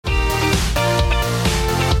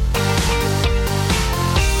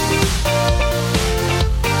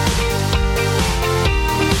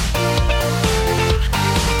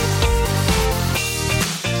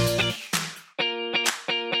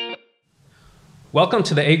Welcome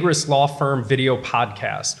to the Agruss Law Firm video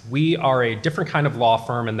podcast. We are a different kind of law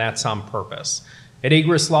firm, and that's on purpose. At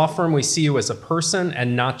Agruss Law Firm, we see you as a person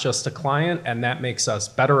and not just a client, and that makes us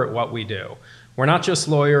better at what we do. We're not just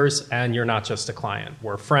lawyers, and you're not just a client.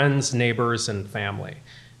 We're friends, neighbors, and family.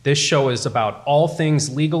 This show is about all things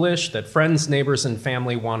legalish that friends, neighbors, and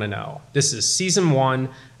family want to know. This is Season 1,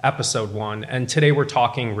 Episode 1, and today we're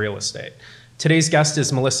talking real estate. Today's guest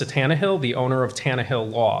is Melissa Tannehill, the owner of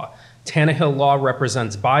Tannehill Law. Tannehill Law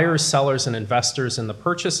represents buyers, sellers, and investors in the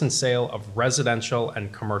purchase and sale of residential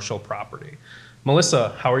and commercial property.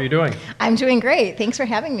 Melissa, how are you doing? I'm doing great. Thanks for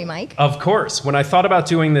having me, Mike. Of course. When I thought about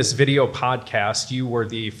doing this video podcast, you were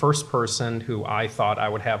the first person who I thought I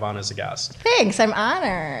would have on as a guest. Thanks. I'm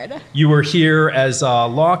honored. You were here as a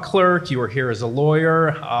law clerk. You were here as a lawyer.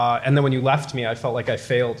 And then when you left me, I felt like I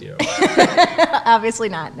failed you. Obviously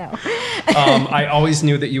not, no. I always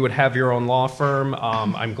knew that you would have your own law firm.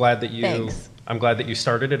 I'm glad that you... Thanks. I'm glad that you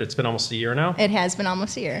started it. It's been almost a year now. It has been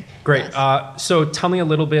almost a year. Great. Yes. So tell me a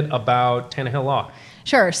little bit about Tannehill Law.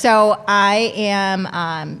 Sure. So I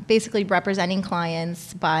am basically representing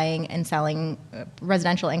clients buying and selling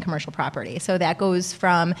residential and commercial property. So that goes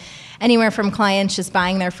from anywhere from clients just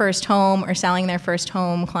buying their first home or selling their first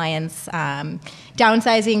home, clients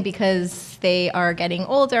downsizing because they are getting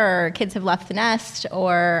older or kids have left the nest,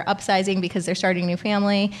 or upsizing because they're starting a new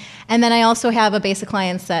family. And then I also have a base of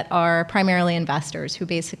clients that are primarily investors who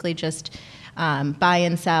basically just buy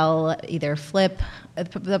and sell, either flip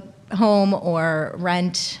the home or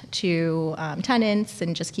rent to tenants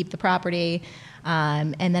and just keep the property.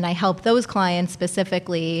 And then I help those clients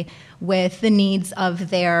specifically with the needs of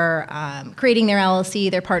their creating their LLC,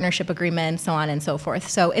 their partnership agreement, so on and so forth.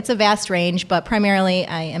 So it's a vast range, but primarily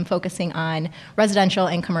I am focusing on residential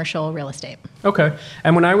and commercial real estate. Okay.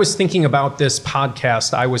 And when I was thinking about this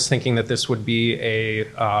podcast, I was thinking that this would be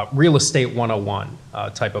a real estate 101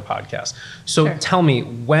 type of podcast. So Sure. Tell me,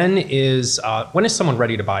 when is someone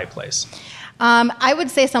ready to buy a place? I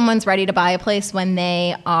would say someone's ready to buy a place when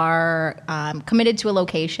they are committed to a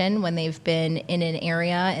location, when they've been in an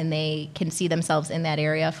area and they can see themselves in that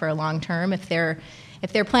area for a long term. If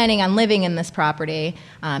they're planning on living in this property,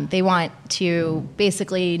 they want to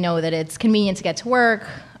basically know that it's convenient to get to work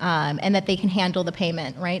and that they can handle the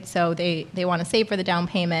payment, right? So they want to save for the down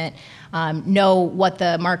payment, know what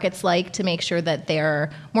the market's like to make sure that their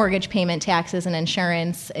mortgage payment, taxes, and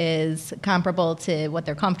insurance is comparable to what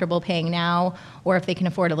they're comfortable paying now, or if they can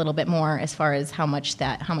afford a little bit more as far as how much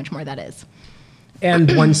more that is.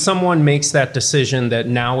 And when someone makes that decision that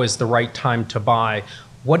now is the right time to buy,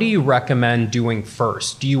 what do you recommend doing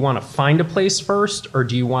first? Do you want to find a place first, or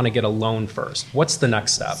do you want to get a loan first? What's the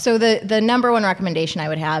next step? So the number one recommendation I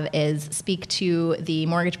would have is speak to the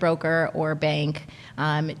mortgage broker or bank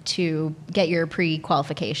to get your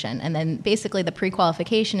pre-qualification. And then basically the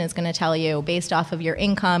pre-qualification is going to tell you, based off of your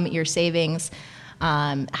income, your savings,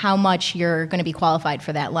 how much you're going to be qualified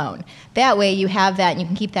for that loan. That way you have that and you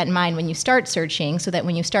can keep that in mind when you start searching, so that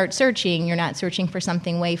when you start searching, you're not searching for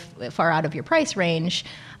something way far out of your price range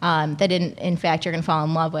that in fact you're going to fall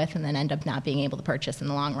in love with and then end up not being able to purchase in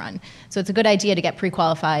the long run. So it's a good idea to get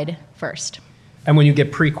pre-qualified first. And when you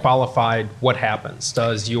get pre-qualified, what happens?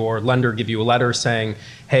 Does your lender give you a letter saying,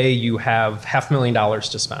 hey, you have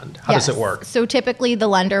 $500,000 to spend? How does it work? So typically the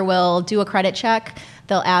lender will do a credit check.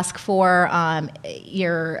 They'll ask for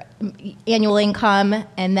your annual income,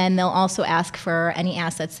 and then they'll also ask for any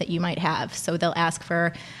assets that you might have. So they'll ask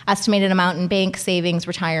for estimated amount in bank, savings,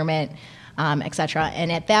 retirement, et cetera.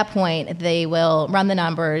 And at that point, they will run the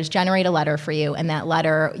numbers, generate a letter for you, and that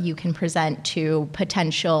letter you can present to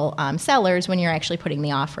potential sellers when you're actually putting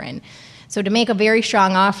the offer in. So to make a very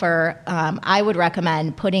strong offer, I would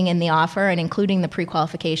recommend putting in the offer and including the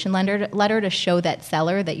pre-qualification letter to show that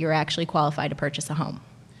seller that you're actually qualified to purchase a home.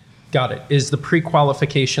 Got it. Is the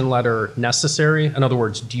pre-qualification letter necessary? In other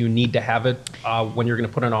words, do you need to have it when you're going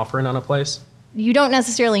to put an offer in on a place? You don't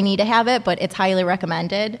necessarily need to have it, but it's highly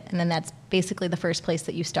recommended, and then that's basically the first place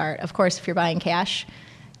that you start. Of course, if you're buying cash,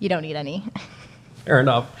 you don't need any. Fair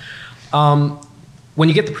enough. When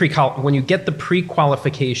you get the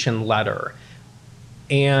pre-qualification letter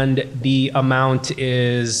and the amount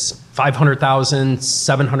is $500,000,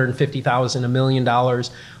 $750,000, $1 million,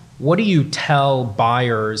 what do you tell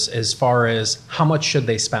buyers as far as how much should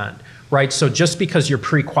they spend? Right. So just because you're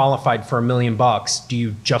pre-qualified for $1 million, do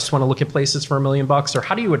you just want to look at places for $1 million? Or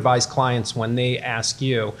how do you advise clients when they ask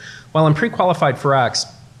you, well, I'm pre-qualified for X,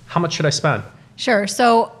 how much should I spend? Sure.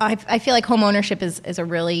 So I feel like home ownership is a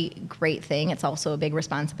really great thing. It's also a big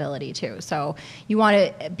responsibility too. So you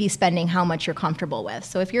want to be spending how much you're comfortable with.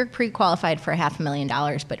 So if you're pre-qualified for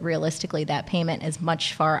 $500,000, but realistically that payment is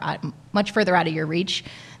much further out of your reach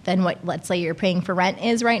than what, let's say, you're paying for rent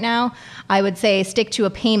is right now, I would say stick to a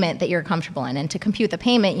payment that you're comfortable in. And to compute the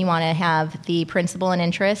payment, you want to have the principal and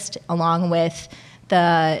interest along with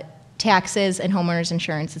the taxes and homeowners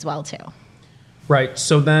insurance as well too. Right.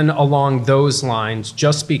 So then along those lines,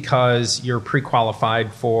 just because you're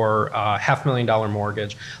pre-qualified for a $500,000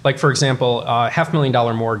 mortgage, like for example, a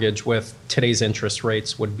 $500,000 mortgage with today's interest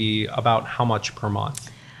rates would be about how much per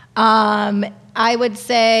month? I would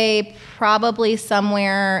say probably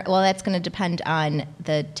somewhere, well, that's going to depend on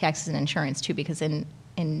the taxes and insurance too, because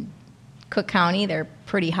in Cook County, they're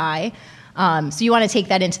pretty high. So you want to take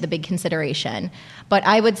that into the big consideration. But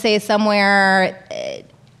I would say somewhere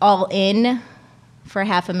all in for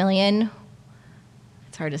 $500,000,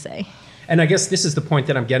 it's hard to say. And I guess this is the point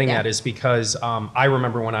that I'm getting at is because I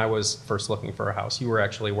remember when I was first looking for a house, you were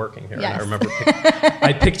actually working here. Yes. And I remember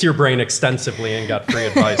I picked your brain extensively and got free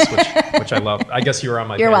advice, which I love. I guess you were on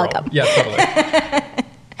my You're payroll. welcome. Yeah, totally.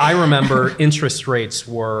 I remember interest rates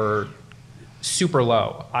were super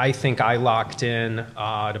low. I think I locked in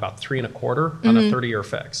at about 3.25% on a 30-year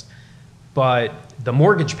fix. But the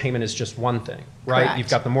mortgage payment is just one thing, right? Correct. You've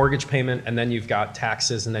got the mortgage payment, and then you've got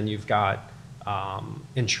taxes, and then you've got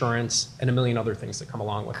insurance, and a million other things that come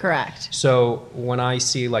along with it. Correct. So when I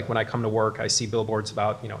see, like when I come to work, I see billboards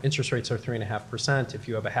about, interest rates are 3.5%. If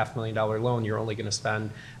you have a $500,000 loan, you're only going to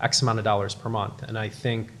spend X amount of dollars per month. And I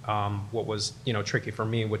think what was, tricky for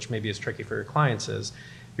me, which maybe is tricky for your clients, is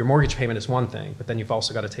your mortgage payment is one thing, but then you've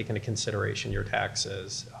also got to take into consideration your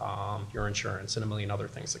taxes, your insurance, and a million other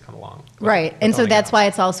things that come along. Right. And so that's why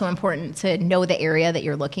it's also important to know the area that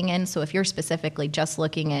you're looking in. So if you're specifically just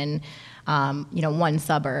looking in, one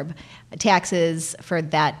suburb, taxes for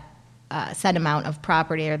that set amount of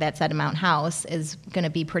property or that set amount house is going to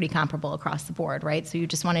be pretty comparable across the board, right? So you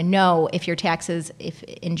just want to know if your taxes, if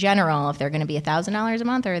in general, if they're going to be $1,000 a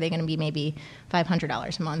month, or are they going to be maybe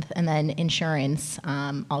 $500 a month? And then insurance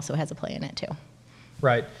also has a play in it too.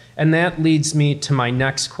 Right. And that leads me to my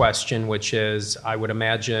next question, which is, I would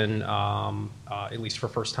imagine, at least for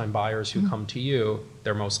first-time buyers who come to you,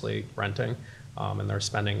 they're mostly renting, and they're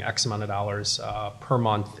spending X amount of dollars per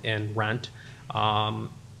month in rent.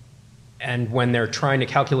 And when they're trying to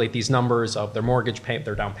calculate these numbers of their mortgage payment,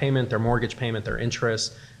 their down payment, their mortgage payment, their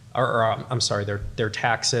interest, their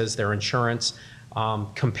taxes, their insurance,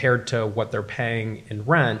 compared to what they're paying in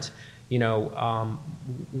rent,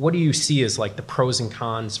 what do you see as like the pros and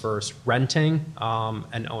cons versus renting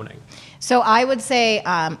and owning? So I would say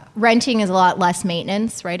renting is a lot less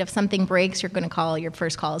maintenance, right? If something breaks, you're going to call, your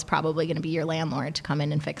first call is probably going to be your landlord to come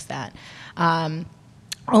in and fix that.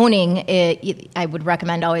 Owning it, I would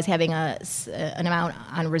recommend always having an amount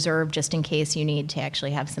on reserve just in case you need to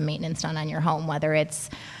actually have some maintenance done on your home, whether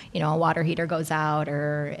it's, a water heater goes out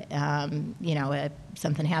or,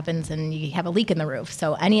 something happens and you have a leak in the roof.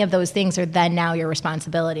 So any of those things are then now your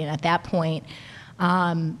responsibility. And at that point,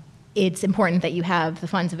 it's important that you have the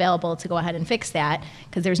funds available to go ahead and fix that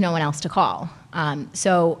because there's no one else to call.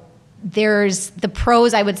 So there's the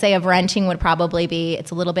pros, I would say, of renting would probably be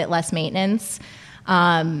it's a little bit less maintenance.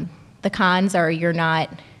 The cons are you're not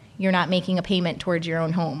making a payment towards your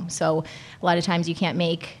own home. So a lot of times you can't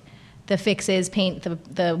make the fixes, paint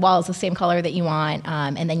the walls the same color that you want,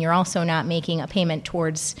 and then you're also not making a payment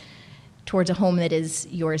towards a home that is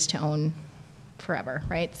yours to own forever,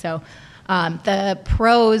 right? So the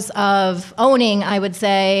pros of owning, I would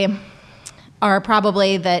say, are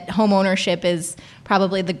probably that home ownership is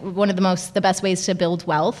probably one of the best ways to build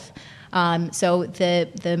wealth. So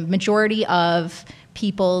the majority of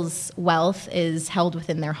people's wealth is held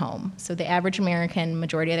within their home. So the average American,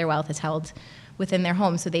 majority of their wealth is held within their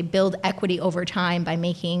home. So they build equity over time by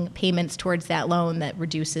making payments towards that loan that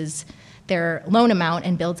reduces their loan amount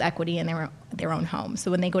and builds equity in their own home. So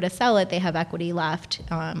when they go to sell it, they have equity left,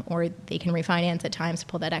 or they can refinance at times to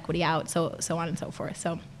pull that equity out, so on and so forth.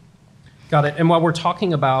 So. Got it. And while we're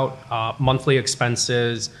talking about monthly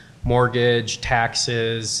expenses, mortgage,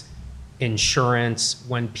 taxes, insurance,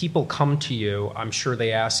 when people come to you, I'm sure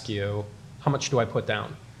they ask you, how much do I put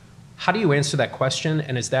down? How do you answer that question?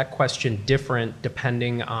 And is that question different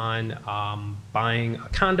depending on buying a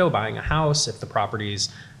condo, buying a house, if the property's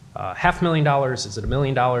 $500,000? Is it $1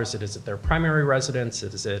 million? Is it their primary residence?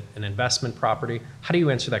 Is it an investment property? How do you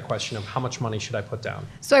answer that question of how much money should I put down?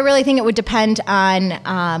 So I really think it would depend on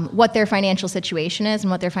what their financial situation is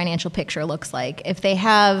and what their financial picture looks like. If they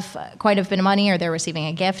have quite a bit of money or they're receiving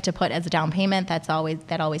a gift to put as a down payment, that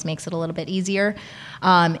always makes it a little bit easier.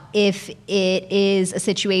 If it is a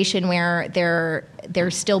situation where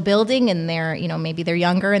they're still building and maybe they're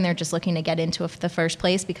younger and they're just looking to get into the first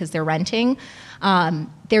place because they're renting,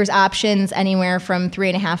 there's options anywhere from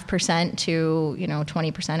 3.5% to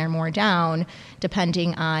 20% or more down,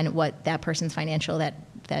 depending on what that person's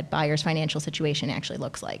that buyer's financial situation actually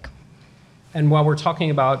looks like. And while we're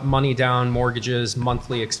talking about money down, mortgages,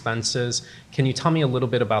 monthly expenses, can you tell me a little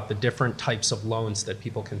bit about the different types of loans that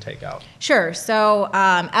people can take out? Sure. So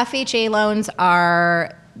FHA loans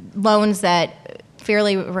are loans that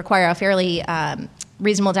require a fairly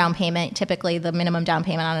reasonable down payment. Typically, the minimum down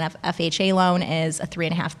payment on an FHA loan is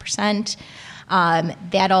 3.5%.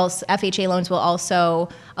 FHA loans will also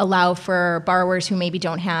allow for borrowers who maybe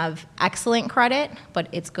don't have excellent credit, but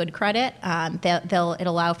it's good credit. It'll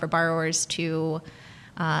allow for borrowers to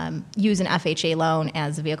use an FHA loan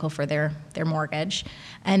as a vehicle for their mortgage.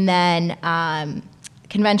 And then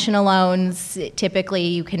conventional loans, typically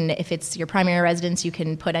you can, if it's your primary residence, you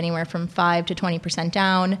can put anywhere from 5 to 20%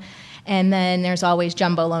 down. And then there's always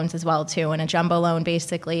jumbo loans as well too. And a jumbo loan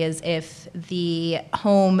basically is if the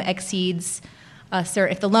home exceeds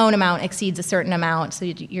if the loan amount exceeds a certain amount, so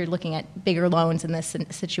you're looking at bigger loans in this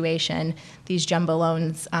situation, these jumbo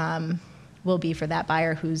loans will be for that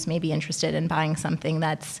buyer who's maybe interested in buying something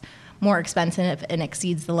that's more expensive and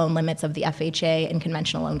exceeds the loan limits of the FHA and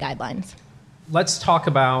conventional loan guidelines. Let's talk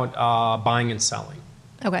about buying and selling.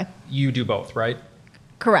 Okay. You do both, right?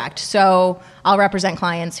 Correct. So I'll represent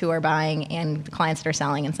clients who are buying and clients that are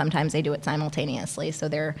selling, and sometimes they do it simultaneously. So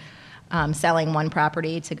they're selling one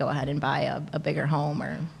property to go ahead and buy a bigger home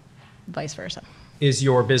or vice versa. Is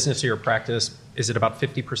your business or your practice, is it about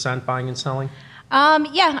 50% buying and selling?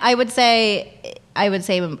 Yeah, I would say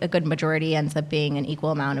a good majority ends up being an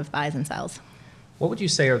equal amount of buys and sells. What would you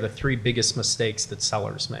say are the 3 biggest mistakes that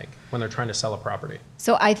sellers make when they're trying to sell a property?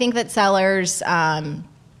 So I think that sellers,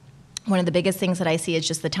 one of the biggest things that I see is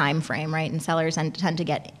just the time frame, right? And sellers tend to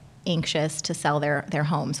get anxious to sell their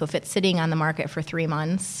home. So if it's sitting on the market for 3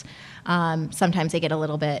 months, sometimes they get a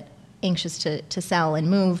little bit anxious to sell and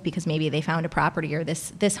move because maybe they found a property or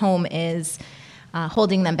this home is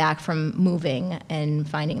holding them back from moving and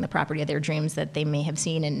finding the property of their dreams that they may have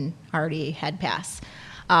seen and already had passed.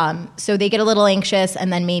 So they get a little anxious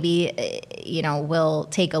and then maybe will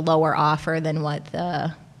take a lower offer than what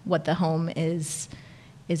the home is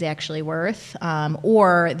actually worth.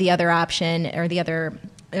 Or the other option or the other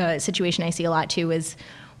situation I see a lot too is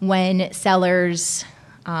when sellers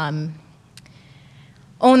own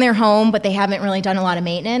their home, but they haven't really done a lot of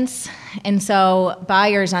maintenance. And so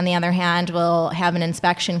buyers, on the other hand, will have an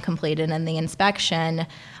inspection completed, and the inspection,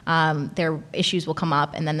 their issues will come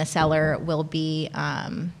up, and then the seller will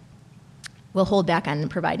hold back on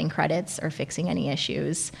providing credits or fixing any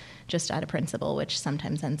issues just out of principle, which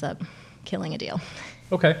sometimes ends up killing a deal.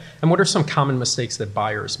 Okay. And what are some common mistakes that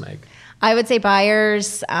buyers make? I would say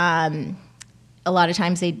buyers, a lot of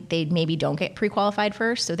times they maybe don't get pre-qualified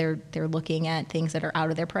first, so they're looking at things that are out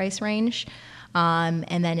of their price range,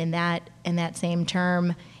 and then in that same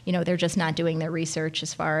term, they're just not doing their research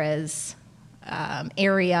as far as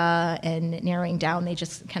area and narrowing down. They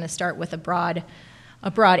just kind of start with a broad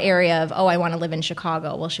area of, I want to live in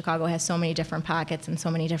Chicago. Well, Chicago has so many different pockets and so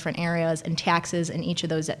many different areas, and taxes in each of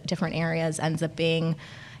those different areas ends up being,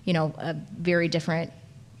 a very different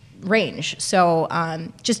range. So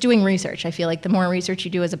just doing research. I feel like the more research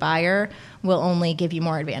you do as a buyer will only give you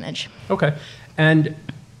more advantage. Okay. And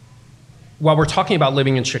while we're talking about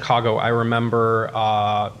living in Chicago, I remember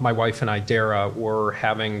my wife and I, Dara, were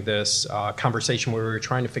having this conversation where we were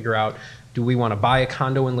trying to figure out, do we want to buy a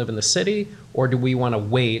condo and live in the city, or do we want to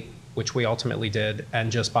wait, which we ultimately did,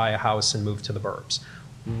 and just buy a house and move to the burbs?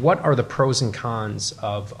 What are the pros and cons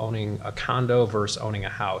of owning a condo versus owning a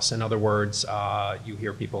house? In other words, you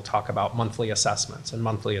hear people talk about monthly assessments, and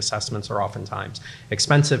monthly assessments are oftentimes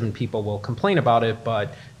expensive, and people will complain about it,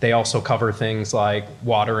 but they also cover things like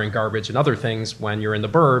water and garbage and other things. When you're in the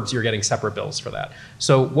burbs, you're getting separate bills for that.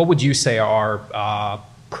 So what would you say are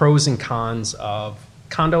pros and cons of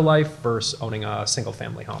condo life versus owning a single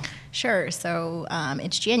family home? Sure. So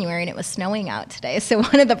it's January and it was snowing out today. So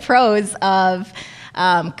one of the pros of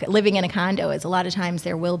living in a condo is a lot of times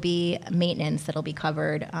there will be maintenance that'll be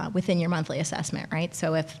covered within your monthly assessment, right?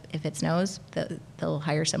 So if it snows, they'll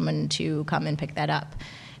hire someone to come and pick that up.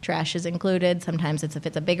 trash is included. Sometimes if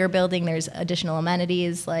it's a bigger building, there's additional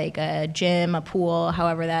amenities like a gym, a pool,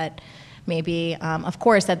 however that may be. Of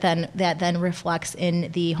course, that then reflects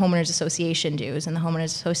in the homeowners association dues, and the homeowners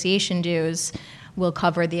association dues will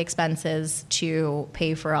cover the expenses to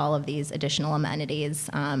pay for all of these additional amenities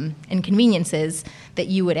and conveniences that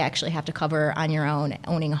you would actually have to cover on your own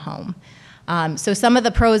owning a home. So some of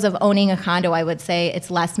the pros of owning a condo, I would say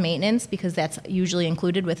it's less maintenance because that's usually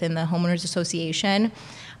included within the homeowners association.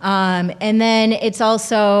 And then it's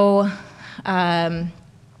also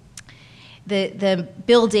the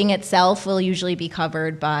building itself will usually be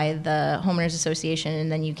covered by the homeowners association,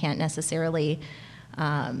 and then you can't necessarily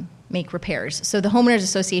make repairs. So the homeowners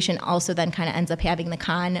association also then kind of ends up having the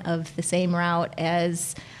con of the same route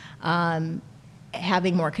as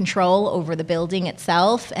having more control over the building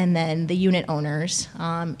itself, and then the unit owners,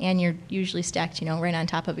 and you're usually stacked, right on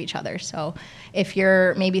top of each other. So if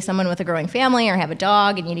you're maybe someone with a growing family or have a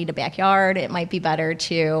dog and you need a backyard, it might be better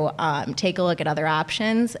to take a look at other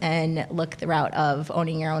options and look the route of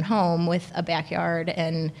owning your own home with a backyard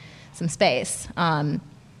and some space.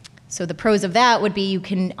 So the pros of that would be you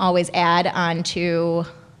can always add onto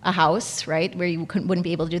a house, right, where you wouldn't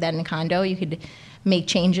be able to do that in a condo. You could make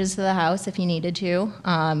changes to the house if you needed to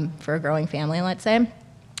for a growing family, let's say.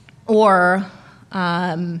 Or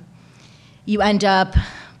you end up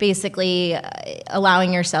basically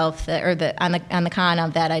allowing yourself, on the con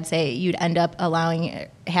of that, I'd say you'd end up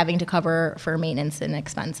having to cover for maintenance and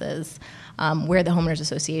expenses where the homeowners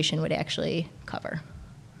association would actually cover.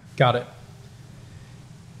 Got it.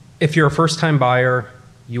 If you're a first-time buyer,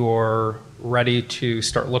 you're ready to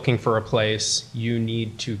start looking for a place, you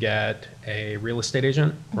need to get a real estate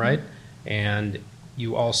agent, right? And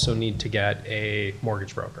you also need to get a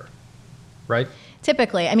mortgage broker, right?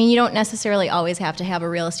 Typically. I mean, you don't necessarily always have to have a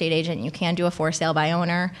real estate agent. You can do a for sale by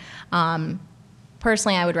owner.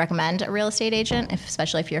 Personally, I would recommend a real estate agent,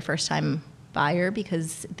 especially if you're a first-time buyer,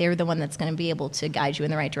 because they're the one that's going to be able to guide you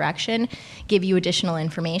in the right direction, give you additional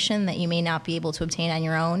information that you may not be able to obtain on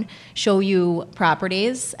your own, show you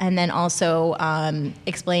properties, and then also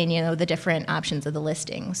explain, the different options of the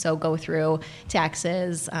listing. So go through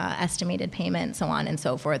taxes, estimated payment, so on and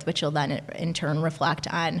so forth, which will then in turn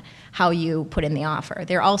reflect on how you put in the offer.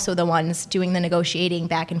 They're also the ones doing the negotiating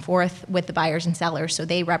back and forth with the buyers and sellers, so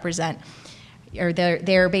they represent, or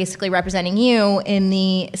they're basically representing you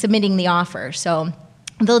in submitting the offer. So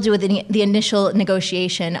they'll do the initial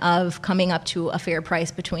negotiation of coming up to a fair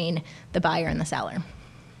price between the buyer and the seller.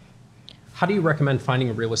 How do you recommend finding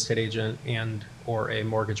a real estate agent or a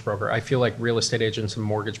mortgage broker? I feel like real estate agents and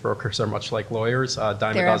mortgage brokers are much like lawyers,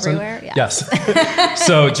 dime They're a dozen. everywhere, Yes.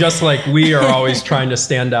 So just like we are always trying to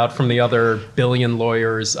stand out from the other billion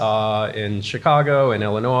lawyers in Chicago and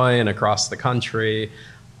Illinois and across the country,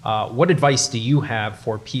 what advice do you have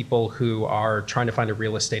for people who are trying to find a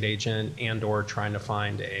real estate agent and or trying to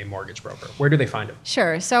find a mortgage broker? Where do they find them?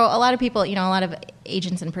 Sure. So a lot of people, a lot of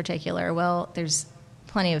agents in particular, there's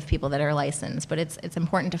plenty of people that are licensed, but it's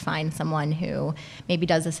important to find someone who maybe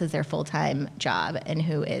does this as their full-time job and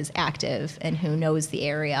who is active and who knows the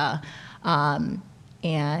area,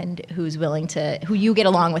 and who you get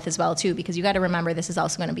along with as well too, because you got to remember this is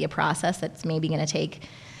also going to be a process that's maybe going to take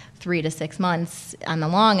 3 to 6 months on the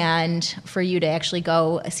long end for you to actually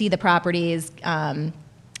go see the properties.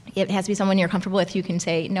 It has to be someone you're comfortable with. You can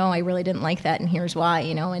say, no, I really didn't like that, and here's why,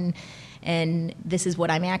 and this is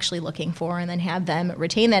what I'm actually looking for, and then have them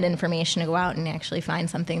retain that information to go out and actually find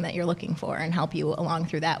something that you're looking for and help you along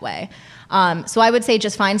through that way. So I would say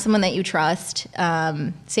just find someone that you trust.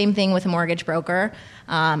 Same thing with a mortgage broker.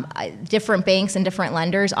 Different banks and different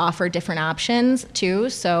lenders offer different options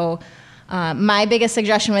too. So my biggest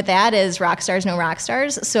suggestion with that is rock stars, no rock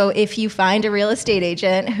stars. So if you find a real estate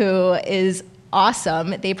agent who is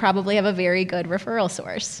awesome, they probably have a very good referral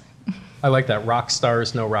source. I like that. Rock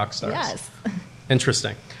stars, no rock stars. Yes.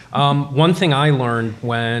 Interesting. One thing I learned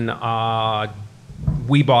when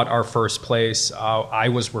we bought our first place, I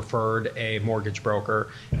was referred a mortgage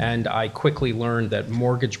broker, and I quickly learned that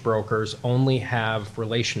mortgage brokers only have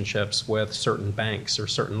relationships with certain banks or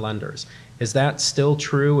certain lenders. Is that still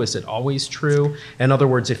true? Is it always true? In other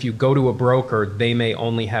words, if you go to a broker, they may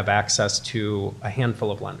only have access to a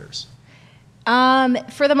handful of lenders.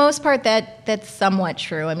 For the most part, that's somewhat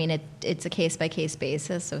true. I mean, it's a case-by-case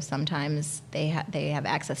basis, so sometimes they have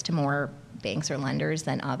access to more banks or lenders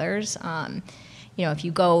than others. If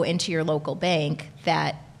you go into your local bank,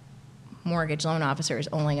 that mortgage loan officer is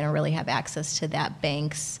only going to really have access to that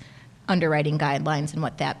bank's underwriting guidelines and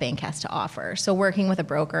what that bank has to offer. So working with a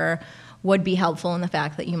broker would be helpful in the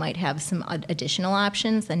fact that you might have some additional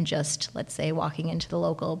options than just, let's say, walking into the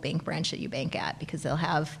local bank branch that you bank at, because they'll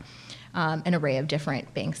have an array of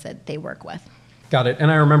different banks that they work with. Got it.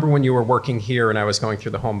 And I remember when you were working here and I was going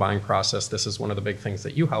through the home buying process, this is one of the big things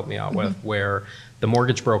that you helped me out with, where the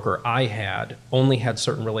mortgage broker I had only had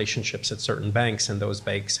certain relationships at certain banks, and those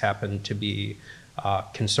banks happened to be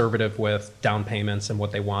conservative with down payments and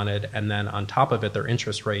what they wanted. And then on top of it, their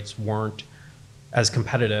interest rates weren't as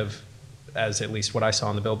competitive as at least what I saw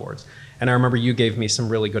on the billboards. And I remember you gave me some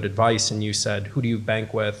really good advice, and you said, who do you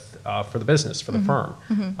bank with for the business, for the firm?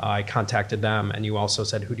 I contacted them, and you also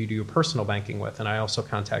said, who do you do your personal banking with? And I also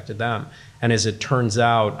contacted them. And as it turns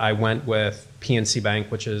out, I went with PNC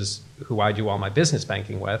Bank, which is who I do all my business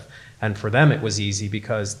banking with. And for them, it was easy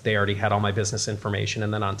because they already had all my business information.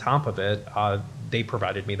 And then on top of it, they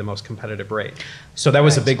provided me the most competitive rate. So that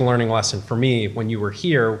was a big learning lesson for me when you were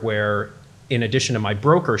here, where in addition to my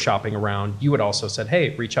broker shopping around, you had also said,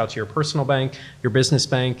 hey, reach out to your personal bank, your business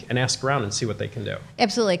bank, and ask around and see what they can do.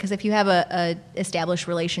 Absolutely, because if you have a established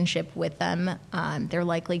relationship with them, they're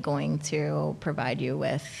likely going to provide you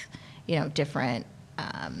with, different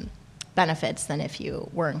benefits than if you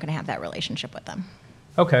weren't going to have that relationship with them.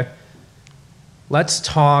 Okay. Let's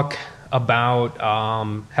talk about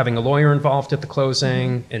having a lawyer involved at the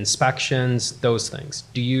closing, inspections, those things.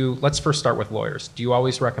 Let's first start with lawyers. Do you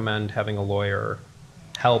always recommend having a lawyer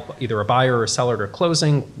help either a buyer or a seller to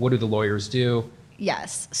closing? What do the lawyers do?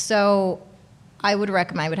 Yes. So I would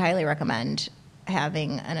highly recommend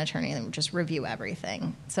having an attorney that would just review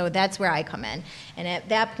everything. So that's where I come in. And at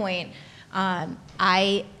that point,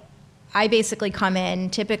 I basically come in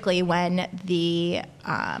typically when the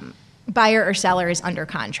buyer or seller is under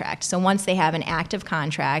contract. So once they have an active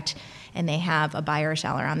contract and they have a buyer or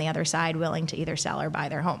seller on the other side willing to either sell or buy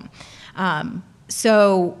their home.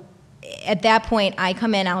 So at that point, I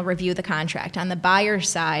come in, I'll review the contract. On the buyer's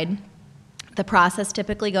side, the process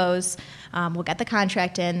typically goes, we'll get the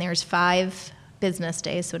contract in, there's 5 business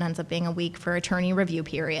days, so it ends up being a week for attorney review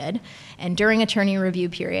period. And during attorney review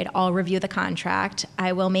period, I'll review the contract.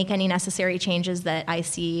 I will make any necessary changes that I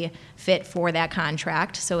see fit for that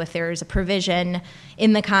contract. So if there's a provision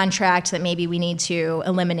in the contract that maybe we need to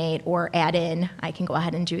eliminate or add in, I can go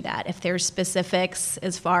ahead and do that. If there's specifics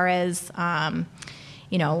as far as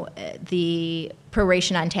the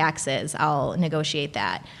proration on taxes, I'll negotiate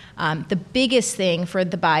that. The biggest thing for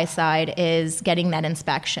the buy side is getting that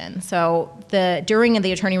inspection. So during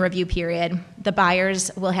the attorney review period, the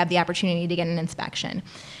buyers will have the opportunity to get an inspection.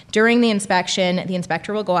 During the inspection, the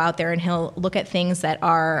inspector will go out there and he'll look at things that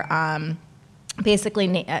are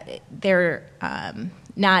basically they're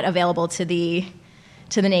not available to the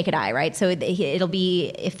naked eye, right? So it'll be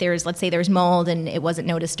if let's say there's mold and it wasn't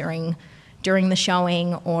noticed during the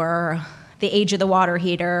showing, or the age of the water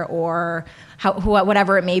heater, or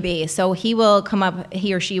whatever it may be. So he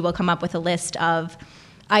or she will come up with a list of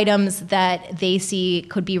items that they see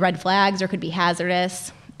could be red flags or could be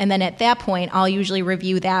hazardous. And then at that point, I'll usually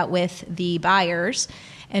review that with the buyers,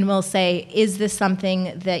 and we'll say, is this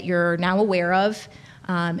something that you're now aware of?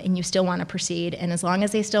 And you still want to proceed. And as long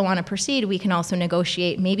as they still want to proceed, we can also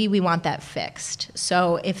negotiate, maybe we want that fixed.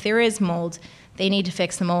 So if there is mold, they need to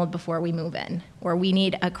fix the mold before we move in, or we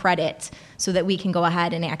need a credit so that we can go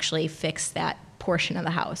ahead and actually fix that portion of the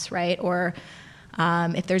house, right? Or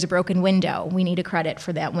if there's a broken window, we need a credit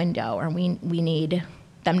for that window, or we need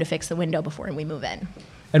them to fix the window before we move in.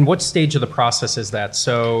 And what stage of the process is that?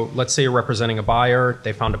 So let's say you're representing a buyer,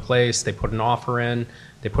 they found a place, they put an offer in,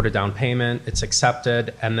 they put a down payment, it's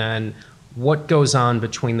accepted, and then what goes on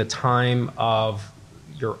between the time of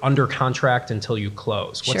you're under contract until you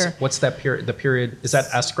close? What's that period? The period, is that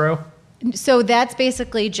escrow? So that's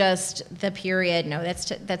basically just the period. No, that's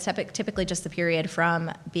typically just the period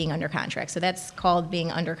from being under contract. So that's called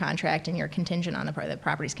being under contract, and you're contingent on the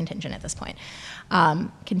property's contingent at this point.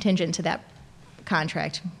 Contingent to that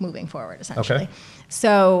contract moving forward, essentially. Okay.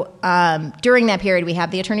 So during that period, we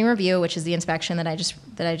have the attorney review, which is the inspection that I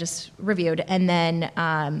just reviewed, and then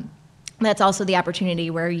that's also the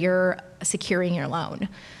opportunity where you're securing your loan.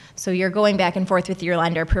 So you're going back and forth with your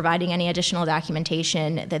lender, providing any additional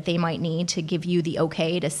documentation that they might need to give you the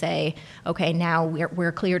okay to say, okay, now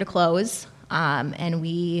we're clear to close, and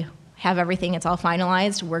we have everything, it's all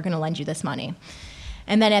finalized, we're going to lend you this money.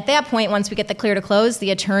 And then at that point, once we get the clear to close,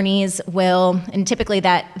 the attorneys will, and typically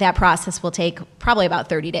that process will take probably about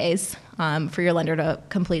 30 days for your lender to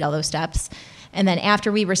complete all those steps. And then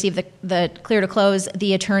after we receive the clear to close,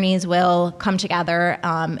 the attorneys will come together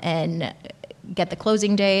and get the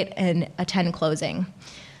closing date and attend closing.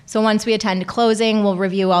 So once we attend closing, we'll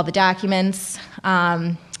review all the documents.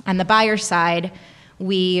 On the buyer side,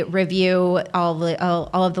 we review all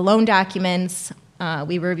of the loan documents.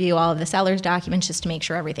 We review all of the seller's documents just to make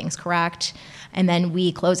sure everything's correct. And then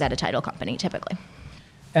we close at a title company typically.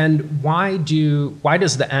 And why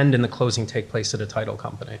does the end and the closing take place at a title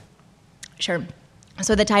company? Sure.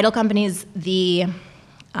 So the title company is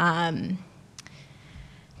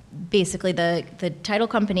basically the title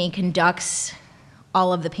company conducts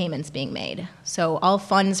all of the payments being made. So all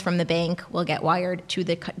funds from the bank will get wired to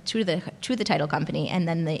the title company, and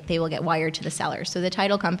then they will get wired to the seller. So the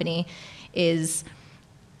title company is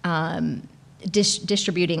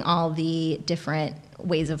distributing all the different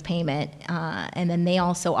ways of payment, and then they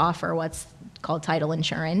also offer what's called title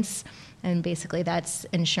insurance, and basically that's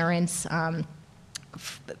insurance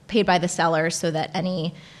paid by the seller so that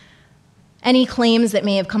any claims that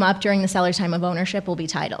may have come up during the seller's time of ownership will be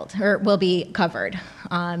titled or will be covered.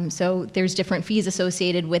 So there's different fees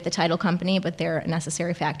associated with the title company, but they're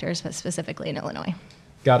necessary factors, specifically in Illinois.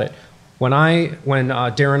 Got it. When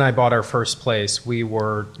Darren and I bought our first place, we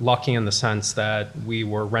were lucky in the sense that we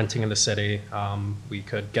were renting in the city. We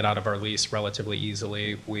could get out of our lease relatively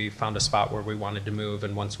easily. We found a spot where we wanted to move,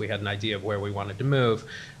 and once we had an idea of where we wanted to move,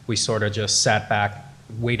 we sort of just sat back,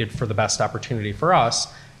 waited for the best opportunity for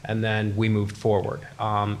us, and then we moved forward.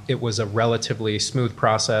 It was a relatively smooth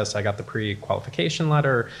process. I got the pre-qualification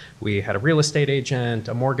letter. We had a real estate agent,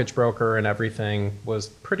 a mortgage broker, and everything was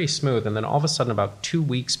pretty smooth. And then all of a sudden, about 2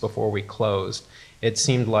 weeks before we closed, it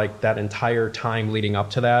seemed like that entire time leading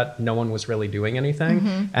up to that, no one was really doing anything.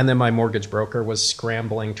 Mm-hmm. And then my mortgage broker was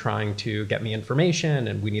scrambling, trying to get me information,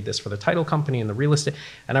 and we need this for the title company and the real estate.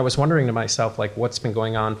 And I was wondering to myself, like, what's been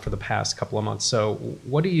going on for the past couple of months? So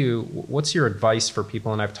what's your advice for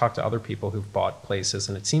people? And I've talked to other people who've bought places,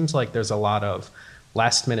 and it seems like there's a lot of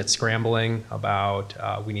last minute scrambling about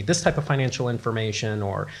we need this type of financial information,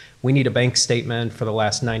 or we need a bank statement for the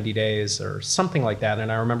last 90 days or something like that. And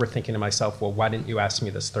I remember thinking to myself, well, why didn't you ask me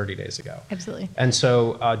this 30 days ago? Absolutely. And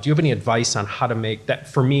so do you have any advice on how to make that?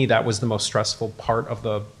 For me, that was the most stressful part of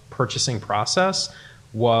the purchasing process,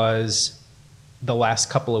 was the last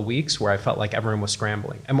couple of weeks where I felt like everyone was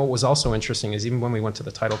scrambling. And what was also interesting is even when we went to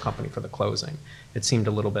the title company for the closing, it seemed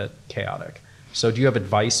a little bit chaotic. So do you have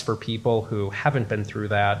advice for people who haven't been through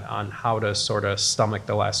that on how to sort of stomach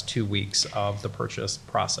the last 2 weeks of the purchase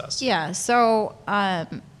process? Yeah, so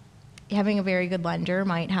having a very good lender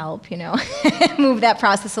might help, move that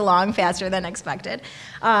process along faster than expected.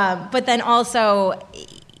 But then also,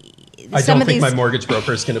 I don't think my mortgage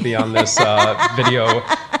broker is going to be on this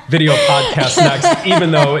video podcast next,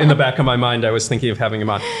 even though in the back of my mind I was thinking of having him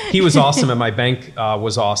on. He was awesome, and my bank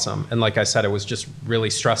was awesome. And like I said, it was just really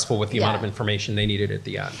stressful with the amount of information they needed at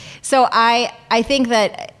the end. So I think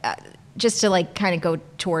that just to kind of go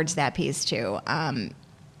towards that piece too,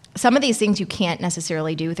 some of these things you can't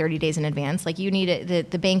necessarily do 30 days in advance. Like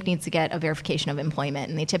the bank needs to get a verification of employment,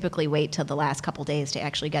 and they typically wait till the last couple days to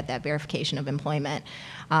actually get that verification of employment,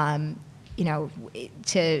 to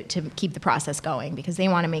keep the process going, because they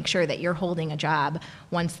want to make sure that you're holding a job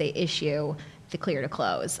once they issue the clear to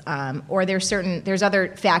close. Or there's other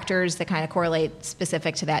factors that kind of correlate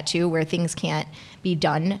specific to that too, where things can't be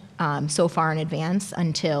done so far in advance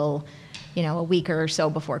until a week or so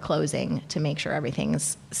before closing, to make sure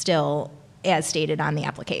everything's still as stated on the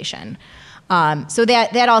application. So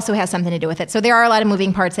that also has something to do with it. So there are a lot of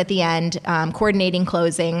moving parts at the end, coordinating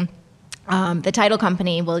closing. The title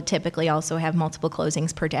company will typically also have multiple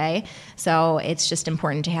closings per day. So it's just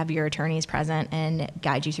important to have your attorneys present and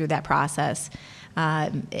guide you through that process.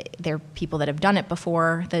 They're people that have done it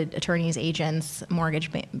before. The attorneys, agents, mortgage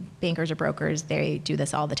bankers or brokers, they do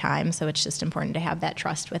this all the time. So it's just important to have that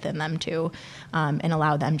trust within them too, and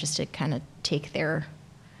allow them just to kind of take their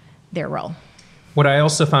role. What I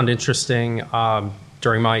also found interesting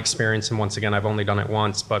during my experience, and once again, I've only done it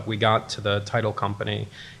once, but we got to the title company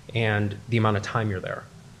and the amount of time you're there.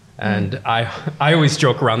 And I always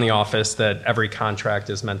joke around the office that every contract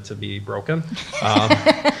is meant to be broken.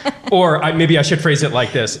 Or maybe I should phrase it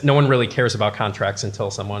like this: no one really cares about contracts until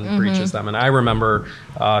someone breaches them. And I remember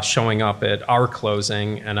showing up at our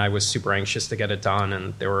closing, and I was super anxious to get it done,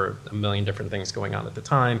 and there were a million different things going on at the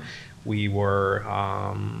time. We were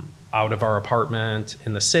out of our apartment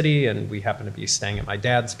in the city, and we happened to be staying at my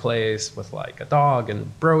dad's place with like a dog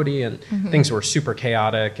and Brody, and things were super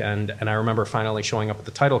chaotic. And I remember finally showing up at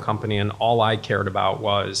the title company, and all I cared about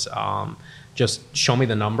was just show me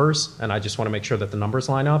the numbers, and I just want to make sure that the numbers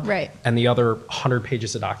line up. Right. And the other 100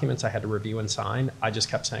 pages of documents I had to review and sign, I just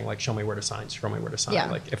kept saying, like, show me where to sign, show me where to sign.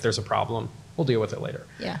 Yeah. Like, if there's a problem, we'll deal with it later.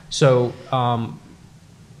 Yeah. So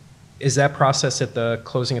Is that process at the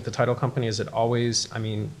closing at the title company, is it always, I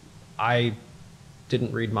mean, I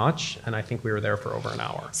didn't read much, and I think we were there for over an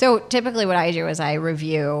hour. So typically what I do is I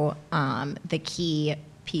review the key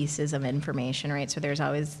pieces of information, right? So there's not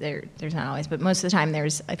always, but most of the time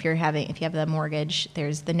if you have the mortgage,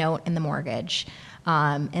 there's the note and the mortgage,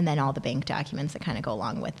 and then all the bank documents that kind of go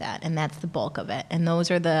along with that. And that's the bulk of it. And those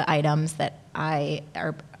are the items that I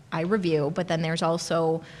review, but then there's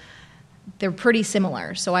also, they're pretty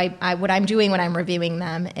similar. So what I'm doing when I'm reviewing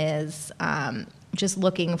them is just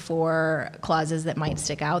looking for clauses that might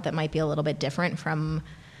stick out, that might be a little bit different from,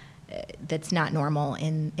 that's not normal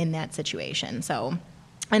in that situation. So,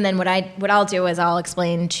 and then what I'll do is I'll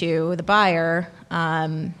explain to the buyer,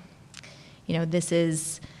 this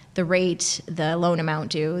is the rate, the loan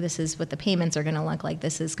amount due, this is what the payments are going to look like,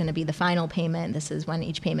 this is going to be the final payment, this is when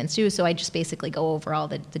each payment's due. So I just basically go over all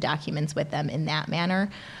the documents with them in that manner.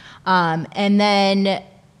 And then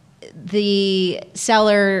the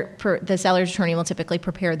seller's attorney will typically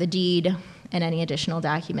prepare the deed and any additional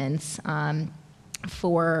documents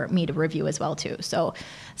for me to review as well too. So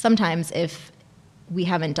sometimes if we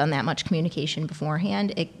haven't done that much communication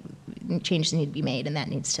beforehand, changes need to be made, and that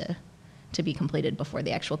needs to be completed before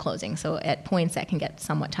the actual closing. So at points that can get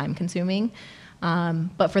somewhat time consuming,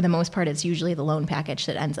 but for the most part, it's usually the loan package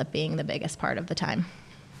that ends up being the biggest part of the time.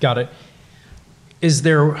 Got it. Is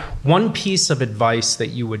there one piece of advice that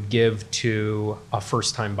you would give to a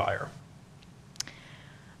first-time buyer?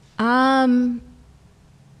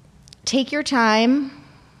 Take your time,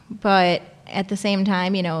 but at the same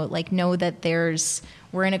time, know that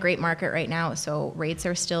we're in a great market right now, so rates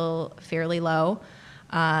are still fairly low.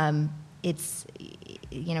 It's,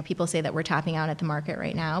 people say that we're topping out at the market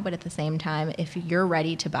right now, but at the same time, if you're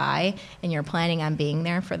ready to buy and you're planning on being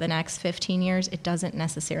there for the next 15 years, it doesn't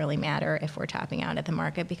necessarily matter if we're topping out at the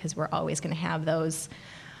market, because we're always going to have those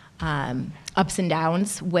ups and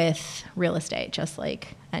downs with real estate, just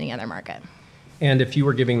like any other market. And if you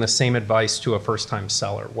were giving the same advice to a first-time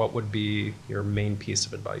seller, what would be your main piece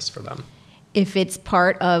of advice for them? If it's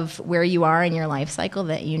part of where you are in your life cycle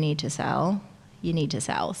that you need to sell, you need to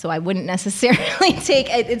sell. So I wouldn't necessarily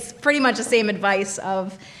it's pretty much the same advice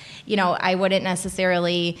of, I wouldn't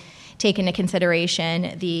necessarily take into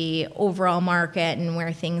consideration the overall market and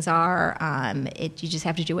where things are. You just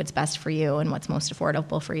have to do what's best for you and what's most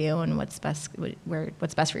affordable for you and what's best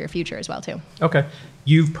for your future as well too. Okay.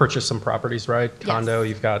 You've purchased some properties, right? Condo, yes.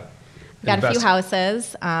 You've got a few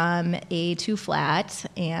houses, a 2-flat,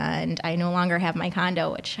 and I no longer have my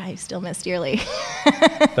condo, which I still miss dearly.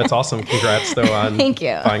 That's awesome. Congrats, though, on Thank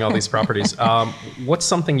you. Buying all these properties. What's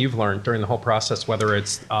something you've learned during the whole process, whether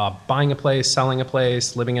it's buying a place, selling a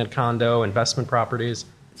place, living in a condo, investment properties?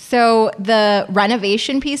 So the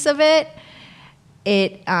renovation piece of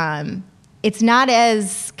it's not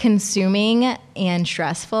as consuming and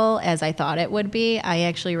stressful as I thought it would be. I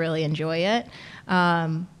actually really enjoy it.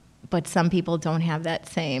 But some people don't have that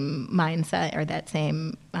same mindset or that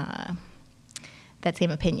same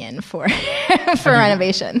opinion for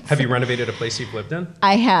renovations. Have you renovated a place you've lived in?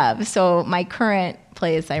 I have. So my current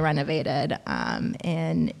place I renovated,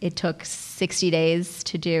 and it took 60 days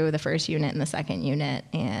to do the first unit and the second unit,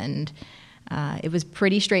 and it was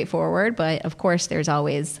pretty straightforward. But of course, there's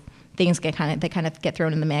always things that kind of get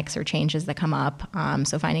thrown in the mix or changes that come up.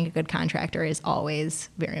 So finding a good contractor is always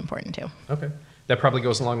very important too. Okay. That probably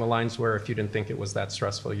goes along the lines where if you didn't think it was that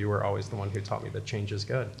stressful, you were always the one who taught me that change is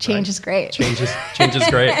good. Change is great. Change is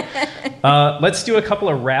great. Let's do a couple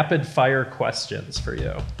of rapid fire questions for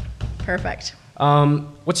you. Perfect.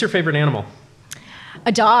 What's your favorite animal?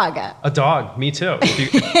 A dog. A dog. Me too.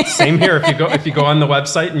 Same here. If you go on the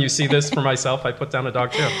website and you see this for myself, I put down a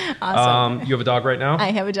dog too. Awesome. You have a dog right now?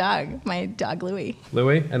 I have a dog. My dog Louie.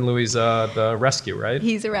 Louie, and Louie's the rescue, right?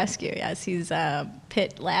 He's a rescue. Yes, he's a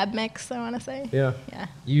pit lab mix, I want to say. Yeah. Yeah.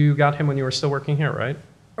 You got him when you were still working here, right?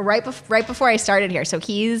 Right before I started here. So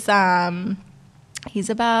he's about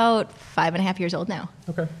 5.5 years old now.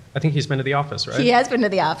 Okay. I think he's been to the office, right? He has been to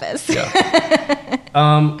the office.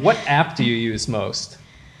 Yeah. What app do you use most?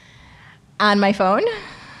 On my phone?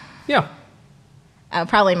 Yeah.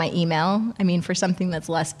 Probably my email. I mean, for something that's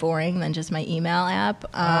less boring than just my email app.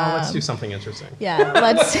 Let's do something interesting. Yeah,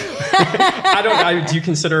 let's. Do you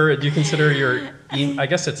consider your? I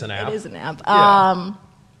guess it's an app. It is an app. Yeah.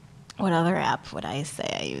 What other app would I say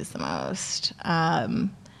I use the most?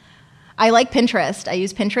 I like Pinterest. I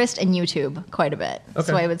use Pinterest and YouTube quite a bit. Okay.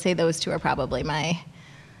 So I would say those two are probably my,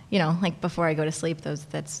 like before I go to sleep.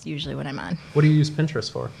 That's usually what I'm on. What do you use Pinterest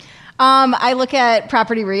for? I look at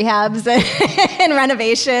property rehabs and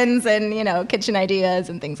renovations and, kitchen ideas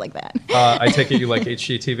and things like that. I take it you like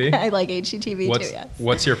HGTV? I like HGTV too, yes.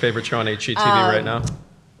 What's your favorite show on HGTV right now?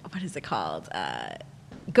 What is it called?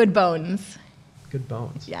 Good Bones. Good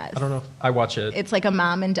Bones. Yes. I don't know. I watch it. It's like a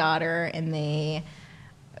mom and daughter, and they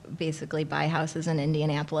basically buy houses in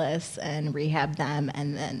Indianapolis and rehab them,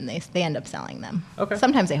 and then they end up selling them. Okay.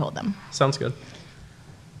 Sometimes they hold them. Sounds good.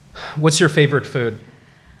 What's your favorite food?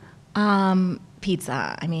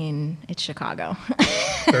 Pizza. I mean, it's Chicago.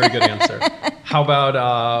 Very good answer. How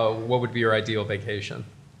about what would be your ideal vacation?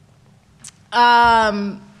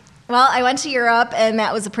 Well, I went to Europe, and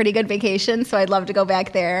that was a pretty good vacation, so I'd love to go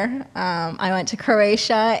back there. I went to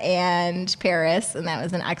Croatia and Paris, and that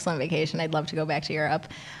was an excellent vacation. I'd love to go back to Europe.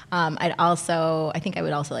 I think I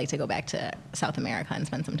would also like to go back to South America and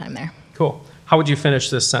spend some time there. Cool. How would you finish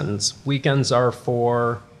this sentence? Weekends are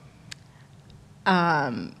for...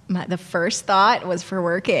 The first thought was for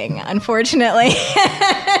working, unfortunately.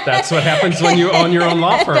 That's what happens when you own your own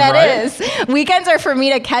law firm, That right? is. Weekends are for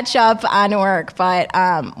me to catch up on work, but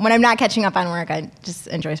when I'm not catching up on work, I just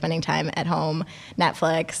enjoy spending time at home,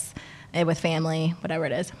 Netflix, with family, whatever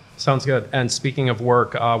it is. Sounds good. And speaking of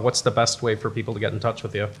work, what's the best way for people to get in touch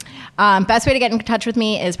with you? Best way to get in touch with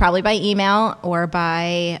me is probably by email or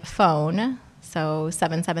by phone. So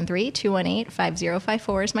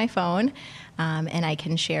 773-218-5054 is my phone. And I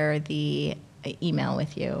can share the email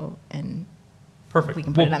with you, and perfect. We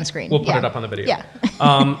can put it on the screen. We'll put it up on the video. Yeah.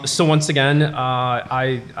 So once again,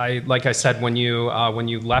 I like I said, when you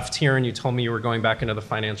left here and you told me you were going back into the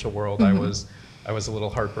financial world, I was a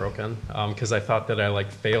little heartbroken because I thought that I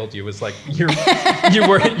failed you. It was like you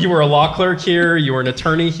were a law clerk here, you were an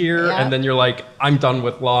attorney here, Yeah. and then you're like, I'm done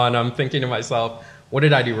with law, and I'm thinking to myself, what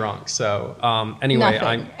did I do wrong? So anyway, Nothing.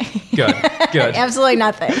 I'm good. Absolutely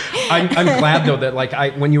nothing. I'm glad though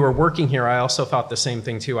that when you were working here, I also thought the same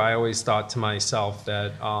thing too. I always thought to myself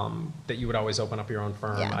that that you would always open up your own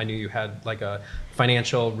firm. Yeah. I knew you had a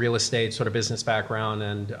financial real estate sort of business background,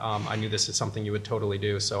 and I knew this is something you would totally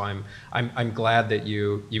do. So I'm glad that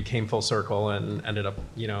you came full circle and ended up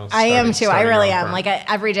I am too. I really am. firm.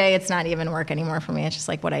 Every day, it's not even work anymore for me. It's just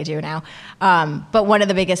what I do now. But one of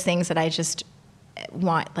the biggest things that I just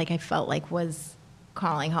I felt was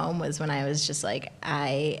calling home was when I was just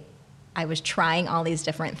I was trying all these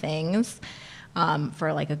different things for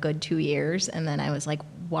a good 2 years, and then I was like,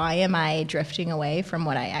 why am I drifting away from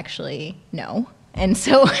what I actually know? And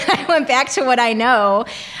so when I went back to what I know,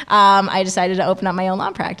 I decided to open up my own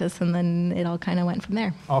law practice, and then it all kind of went from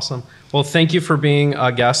there. Awesome. Well, thank you for being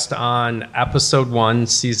a guest on episode 1,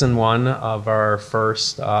 season 1 of our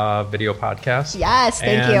first video podcast. Yes,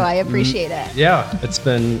 thank you. I appreciate it. Yeah, it's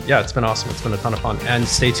been awesome. It's been a ton of fun. And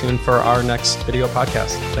stay tuned for our next video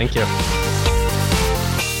podcast. Thank you.